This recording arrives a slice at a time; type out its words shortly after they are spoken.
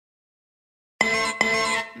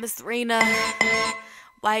Miss Rena,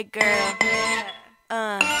 white girl.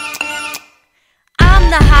 I'm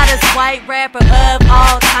the hottest white rapper of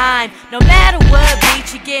all time. No matter what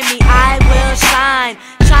beat you give me, I will shine.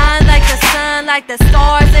 Shine like the sun, like the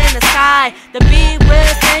stars in the sky. The beat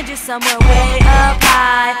will send you somewhere way up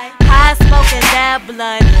high. High smoking that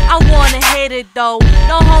blunt, I wanna hit it though.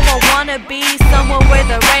 No homo wanna be somewhere where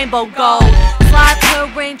the rainbow goes. Slide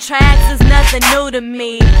touring tracks is nothing new to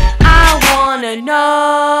me. I wanna know,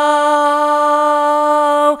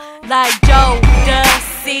 like Joe does.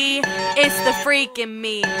 See, it's the freak in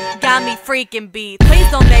me, got me freaking beat. Please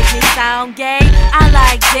don't make me sound gay, I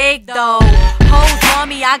like dick though. Hoes on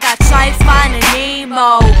me, I got stripes, finding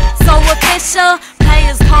Nemo. So official,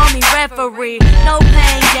 players call me referee. No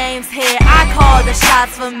playing games here, I call the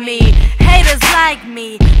shots for me. Haters like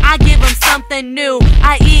me, I give them something new.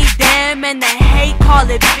 I eat them and the hate call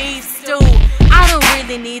it beef stew. I don't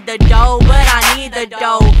really need the dough, but I need the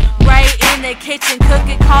dough. Right in the kitchen, cook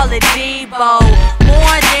it, call it Debo.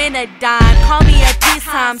 More than a dime, call me a piece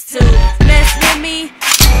times two. Mess with me,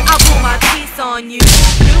 I'll put my piece on you.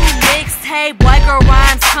 New mixtape, white girl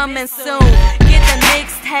rhymes coming soon. Get the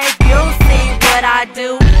mixtape, you'll see what I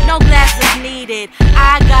do. No glasses needed,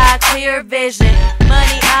 I got clear vision.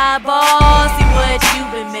 Money eyeballs, see what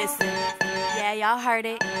you've been missing. Yeah, y'all heard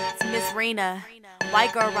it, it's Miss Rena.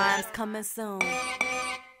 White girl rhymes coming soon.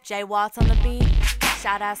 Jay Watts on the beat,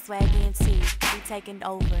 shout out Swaggy and T, we taking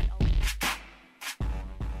over.